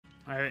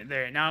All right,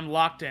 there. Now I'm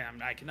locked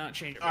in. I cannot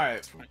change it. All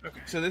right. Okay.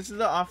 So this is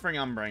the offering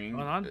I'm bringing.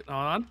 Hold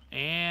on,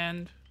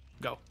 and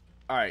go.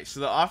 All right. So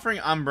the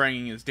offering I'm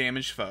bringing is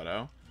Damaged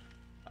Photo.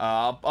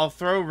 I'll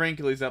throw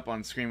Wrinkly's up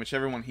on screen,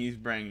 whichever one he's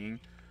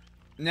bringing.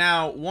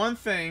 Now, one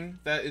thing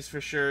that is for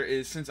sure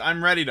is since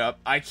I'm readied up,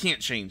 I can't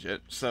change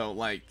it. So,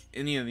 like,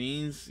 any of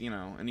these, you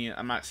know,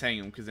 I'm not saying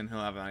them because then he'll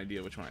have an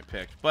idea which one I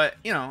picked. But,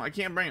 you know, I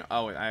can't bring...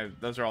 Oh, wait,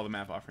 those are all the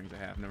map offerings I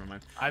have. Never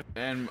mind.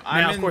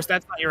 Now, of course,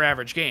 that's not your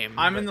average game.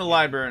 I'm in the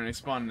library and I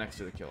spawned next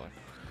to the killer.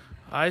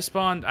 I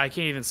spawned... I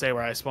can't even say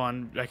where I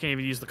spawned. I can't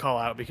even use the call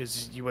out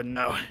because you wouldn't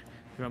know.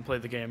 You haven't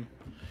played the game.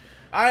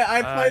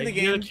 I played the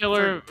game. I hear the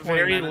killer for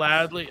very minutes.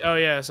 loudly. Oh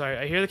yeah, sorry.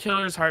 I hear the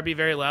killer's heartbeat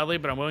very loudly,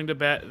 but I'm willing to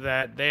bet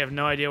that they have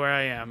no idea where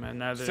I am, and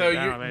neither. So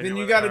then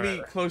you got to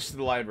be close to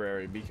the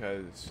library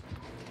because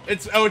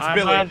it's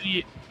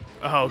Billy.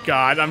 Oh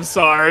God, I'm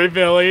sorry,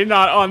 Billy.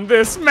 Not on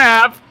this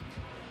map.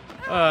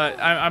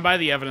 I'm by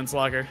the evidence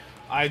locker.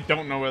 I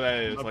don't know where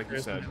that is, like you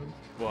said.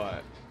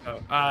 What?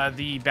 Oh,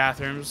 the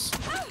bathrooms.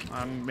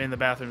 I'm in the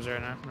bathrooms right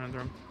now. Running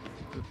through 'em.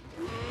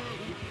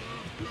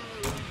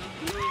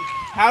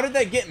 How did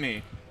that get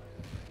me?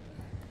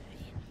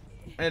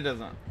 It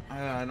doesn't.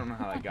 I don't know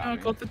how that got me.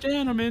 Uncle the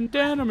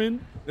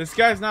gentleman. This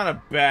guy's not a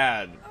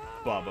bad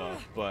Bubba,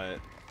 but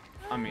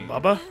I mean.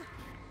 Bubba?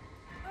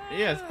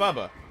 Yeah, it's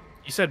Bubba.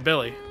 You said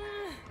Billy.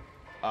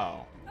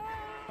 Oh.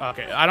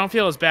 Okay, I don't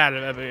feel as bad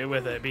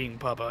with it being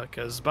Bubba,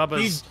 because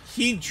Bubba's...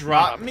 He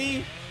dropped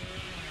me?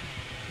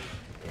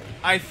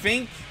 I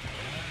think...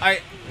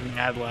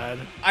 Mad lad.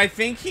 I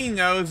think he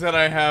knows that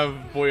I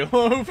have boil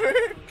over.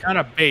 Kind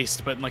of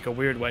based, but in like a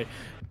weird way.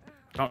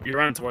 Don't, you're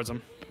running towards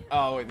him.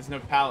 Oh, wait, there's no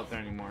pallet there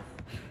anymore.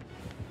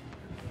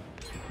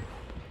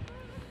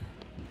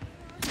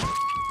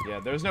 Yeah,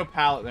 there was no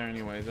pallet there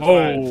anyways. That's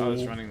why I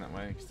was running that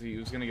way, because he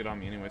was going to get on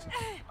me anyways.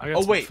 I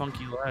got some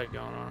funky lag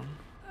going on.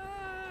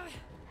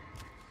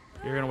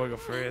 You're going to wiggle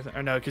free.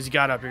 Or no, because you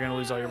got up, you're going to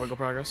lose all your wiggle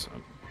progress.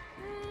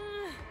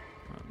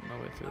 No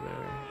way through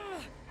there.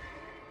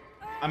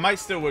 I might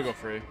still wiggle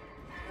free.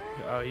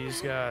 Oh,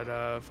 he's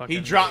got fucking...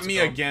 He dropped me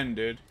again,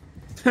 dude.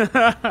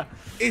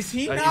 Is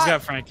he not... He's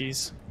got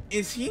Frankie's.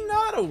 Is he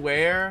not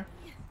aware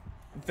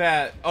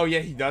that... Oh, yeah,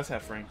 he does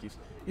have Frankie's.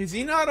 Is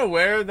he not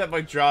aware that by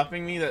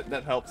dropping me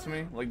that helps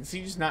me? Like, does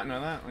he just not know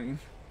that? Like...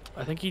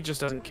 I think he just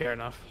doesn't care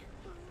enough.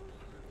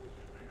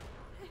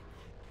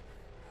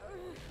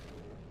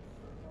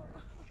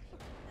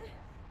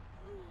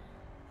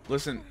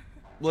 Listen,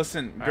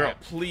 girl,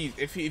 right. Please,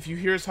 if you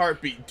hear his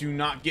heartbeat, do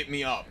not get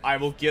me up. I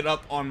will get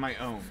up on my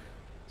own.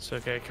 It's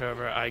okay,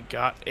 Cobra. I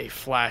got a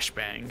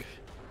flashbang.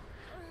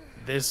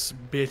 This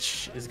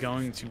bitch is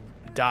going to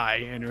die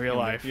in real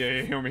life.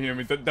 Yeah, hear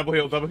me. Double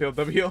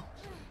heal.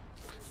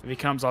 If he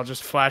comes, I'll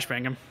just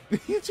flashbang him.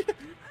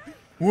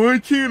 Why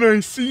can't I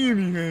see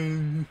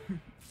anything?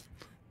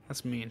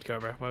 That's mean,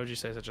 Cobra. Why would you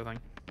say such a thing?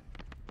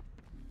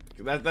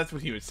 That's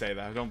what he would say,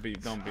 though. Don't be.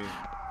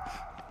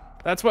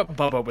 That's what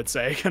Bubba would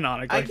say,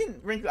 canonically.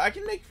 I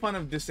can make fun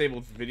of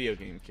disabled video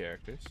game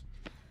characters.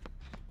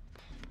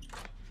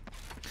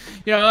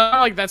 Yeah,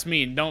 like that's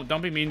mean.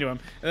 Don't be mean to him.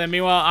 And then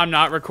meanwhile, I'm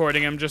not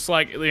recording him. Just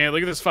like, yeah,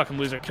 look at this fucking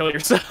loser. Kill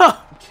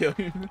yourself. Kill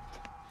you.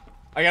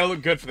 I gotta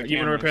look good for the cameras. You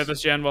wanna repair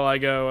this gen while I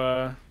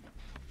go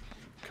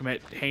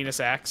commit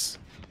heinous acts?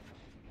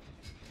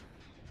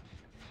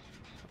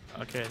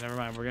 Okay, never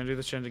mind. We're gonna do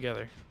this gen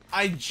together.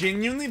 I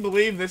genuinely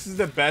believe this is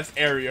the best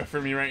area for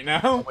me right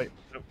now. Oh, wait,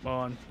 hold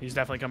on. He's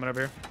definitely coming up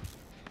here.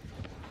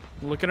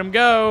 Look at him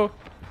go.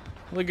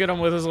 Look at him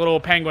with his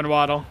little penguin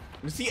waddle.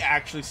 Does he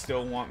actually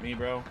still want me,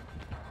 bro?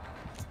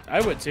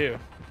 I would too.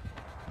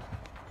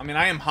 I mean,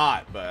 I am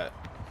hot, but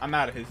I'm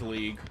out of his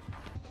league.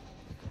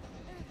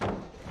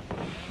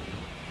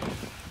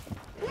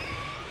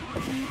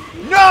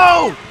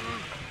 No!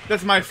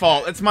 That's my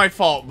fault. It's my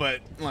fault,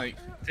 but, like...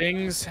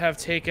 Things have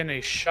taken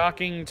a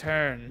shocking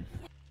turn.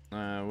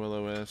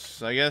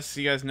 Will-O-Wisp. I guess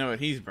you guys know what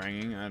he's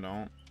bringing. I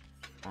don't.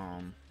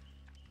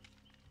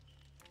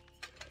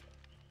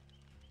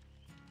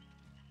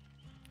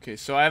 Okay,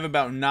 so I have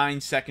about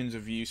 9 seconds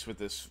of use with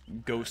this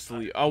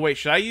ghostly... Oh, wait,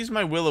 should I use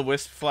my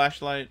Will-O-Wisp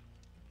flashlight?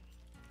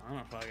 I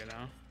don't fucking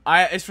know.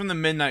 It's from the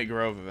Midnight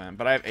Grove event,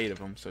 but I have 8 of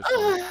them, so it's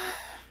fine.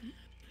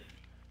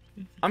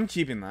 I'm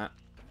keeping that.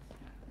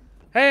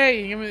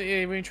 Hey,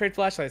 we can trade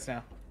flashlights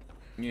now.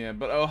 Yeah,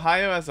 but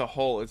Ohio as a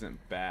whole isn't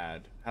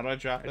bad. How do I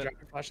drop it? Drop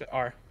your flashlight.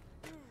 R.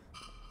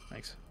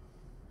 Thanks.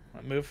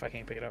 Move. I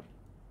can't pick it up.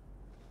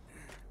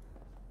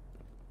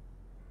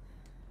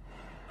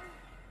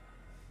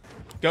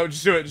 Go,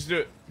 just do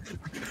it.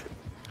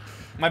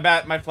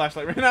 My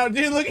flashlight ran out,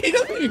 dude. Look, he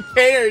doesn't even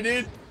care,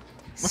 dude.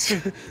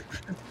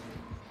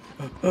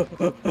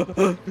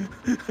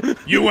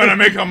 You want to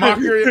make a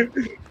mockery?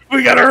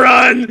 We gotta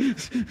run.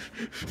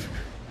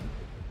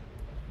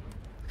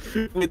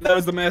 Wait, that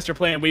was the master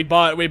plan. We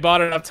bought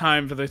enough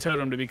time for the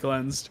totem to be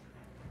cleansed.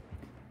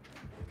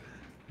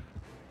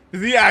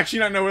 Does he actually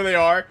not know where they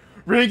are?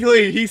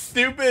 Wrinkly, he's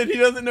stupid. He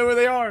doesn't know where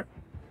they are.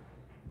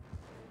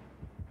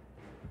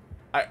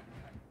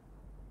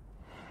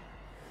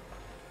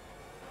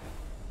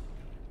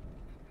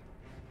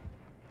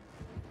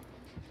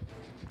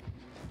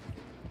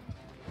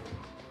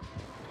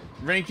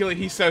 Wrinkly,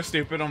 he's so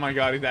stupid. Oh my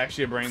god, he's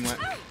actually a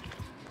brainlet.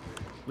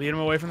 Lead him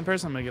away from the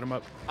person. I'm gonna get him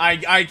up.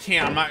 I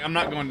can't. I'm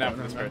not going down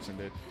for this person,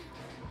 dude.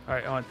 All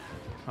right, on.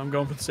 I'm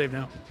going for the save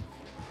now.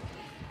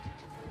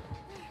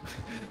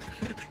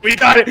 We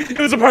got it. It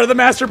was a part of the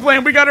master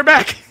plan. We got her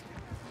back.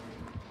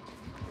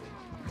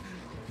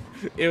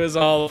 It was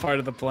all a part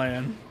of the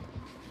plan.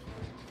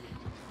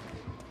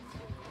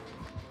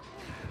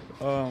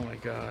 Oh my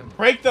god.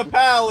 Break the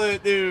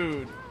pallet,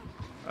 dude.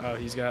 Oh,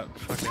 he's got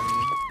fucking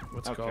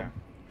what's it called?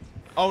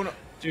 Oh no,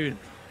 Dude,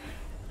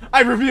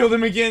 I revealed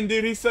him again,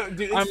 dude. He's so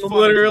dude. I'm It's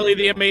literally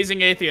the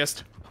amazing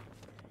atheist.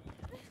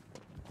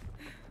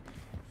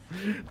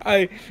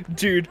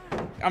 Dude,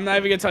 I'm not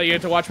even gonna tell you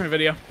to watch my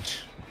video.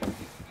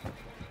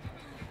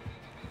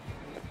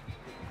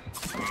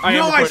 No,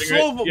 I recording,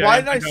 slow. right? Yeah, Why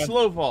did I God.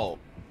 slow vault?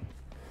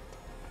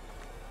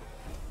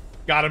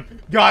 Got him.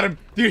 Got him.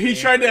 Dude, he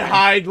tried to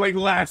hide like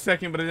last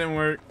second, but it didn't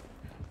work.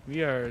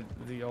 We are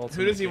the ultimate.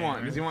 Who does he want?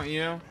 gamer. Does he want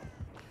you?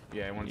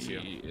 Yeah, he wants you.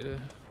 Yeah.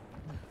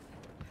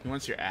 He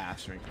wants your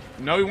ass, Rick.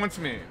 No, he wants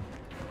me.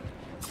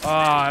 Oh,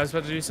 I was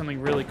about to do something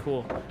really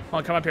cool. Hold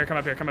on, come up here, come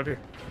up here, come up here.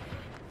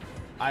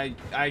 I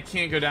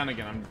can't go down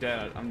again. I'm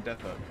dead. I'm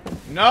death hook.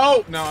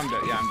 No, no, I'm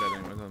dead. Yeah, I'm dead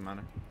anyway. It doesn't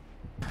matter.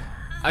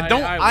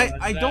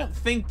 I don't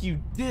think you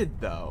did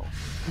though.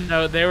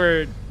 No, they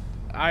were.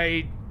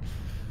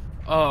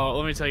 Oh,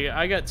 let me tell you,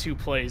 I got 2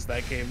 plays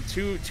that game.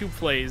 Two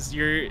plays.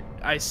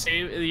 I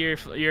saved your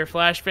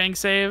flashbang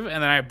save,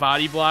 and then I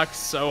body blocked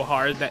so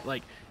hard that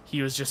like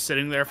he was just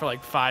sitting there for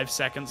like 5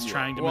 seconds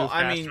trying to move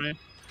past me.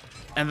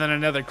 And then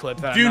another clip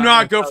that Do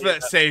not go for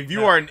that save.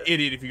 You are an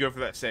idiot if you go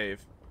for that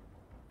save.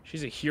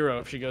 She's a hero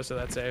if she goes to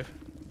that save.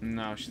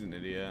 No, she's an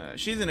idiot.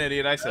 She's an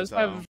idiot. I said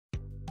so.